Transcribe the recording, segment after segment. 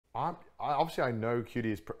Obviously I know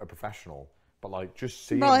Cutie is a professional, but like just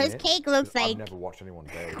seeing Bro, his it, cake looks like... I've never watched anyone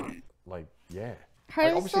bake. Like, yeah.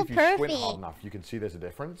 Hers Like, is so obviously, if you perfect. squint hard enough, you can see there's a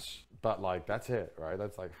difference. But like, that's it, right?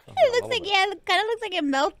 That's like. It looks like, yeah, it kind of looks like it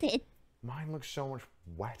melted. Mine looks so much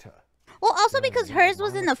wetter. Well, also because hers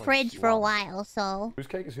was Mine in the looks like fridge for a slop. while, so... Whose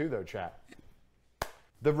cake is who, though, chat?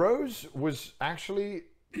 The rose was actually...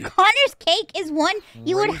 Connor's cake is one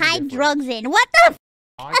you would crazy hide different. drugs in. What the f?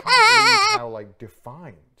 I can't believe how, like,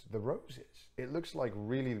 defined the rose is. It looks, like,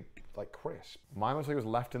 really, like, crisp. Mine looks like it was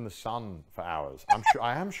left in the sun for hours.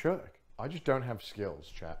 I am shook. I just don't have skills,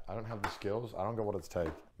 chat. I don't have the skills. I don't know what it's take.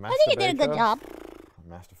 I think you did a good job.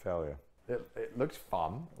 Master failure. It looks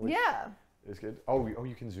fun. Yeah. It's good. Oh,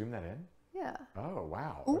 you can zoom that in? Yeah. Oh,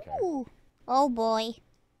 wow. Okay. Ooh. Oh, boy.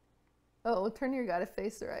 Oh, turn your guy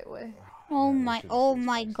face the right way. Oh my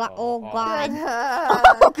god, oh god. Oh,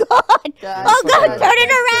 Oh god. God. Oh god, turn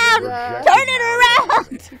it around! Turn it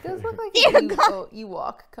around! It does look like Dear God. you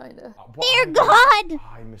walk, kinda. Dear God!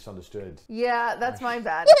 I misunderstood. Yeah, that's my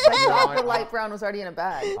bad. I thought the light brown was already in a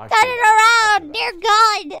bag. Turn it around! Dear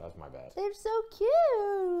God! That's my bad. They're so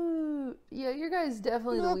cute. Yeah, your guy's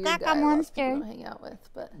definitely the Look weird like guy a lots of monster. people don't hang out with,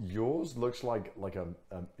 but Yours looks like a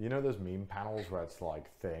you know those meme panels where it's like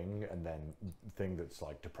thing and then thing that's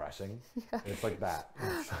like depressing. Yeah. It's like that.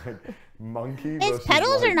 It's like monkey. His versus,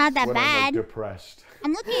 petals like, are not that when I'm, like, bad. depressed.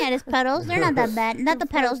 I'm looking at his petals. They're not that bad. Not the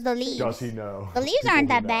petals, the leaves. Does he know? The leaves aren't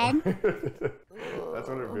that bad. That's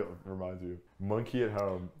what it reminds you. Monkey at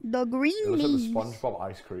home. The green It looks leaves. like the SpongeBob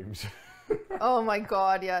ice creams. oh my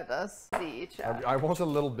god, yeah, it does. See, chat. I was a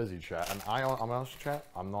little busy, chat, and I'm honest, chat.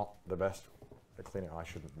 I'm not the best at cleaning. I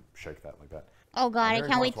shouldn't shake that like that. Oh god, I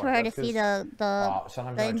can't wait for her to see the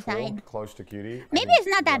sometimes I inside. talk close to Cutie. Maybe it's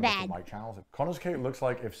not that bad. Mic channels. Connor's cake looks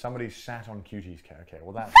like if somebody sat on Cutie's cake. Okay,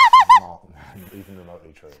 well that's not even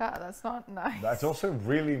remotely true. Chat, that's not nice. That's also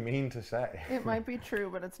really mean to say. It might be true,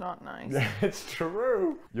 but it's not nice. It's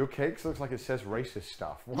true. Your cake looks like it says racist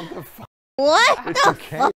stuff. What the fuck? What It's the a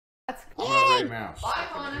cake. That's I'm a great mouse. Bye,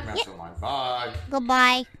 Connor. Bye.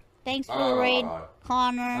 Goodbye. Thanks for the raid,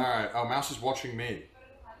 Connor. Alright, oh, Mouse is watching me.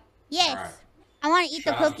 Yes. Right. I want to eat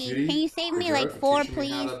the Shout out cookie. Cutie. Can you save me Good like job. 4, Teaching me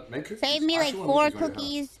how please? to make cookies. Save me like Actually, 4 one of these might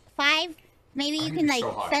cookies. 5? Maybe you think can it's like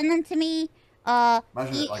so high. send them to me.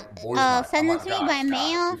 Imagine it like boys night. Send them Oh to my me by gosh,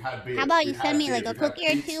 mail. we've had beers, How about you we've had send me beers, like a we've had cookie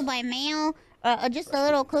or pizza. 2 by mail? Or just a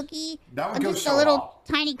little cookie. That Or would go just so a little hot.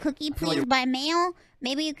 tiny cookie, feel like please, it- by mail.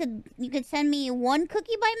 Maybe you could send me 1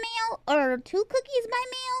 cookie by mail or 2 cookies by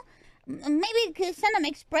mail. Maybe you could send them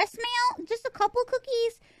express mail, just a couple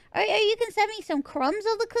cookies, or you can send me some crumbs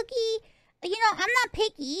of the cookie. You know, I'm not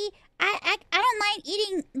picky. I don't mind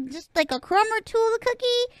eating just like a crumb or 2 of the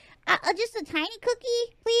cookie. Just a tiny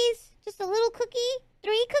cookie, please. Just a little cookie.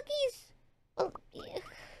 3 cookies. Oh, yeah.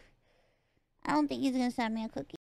 I don't think he's gonna send me a cookie.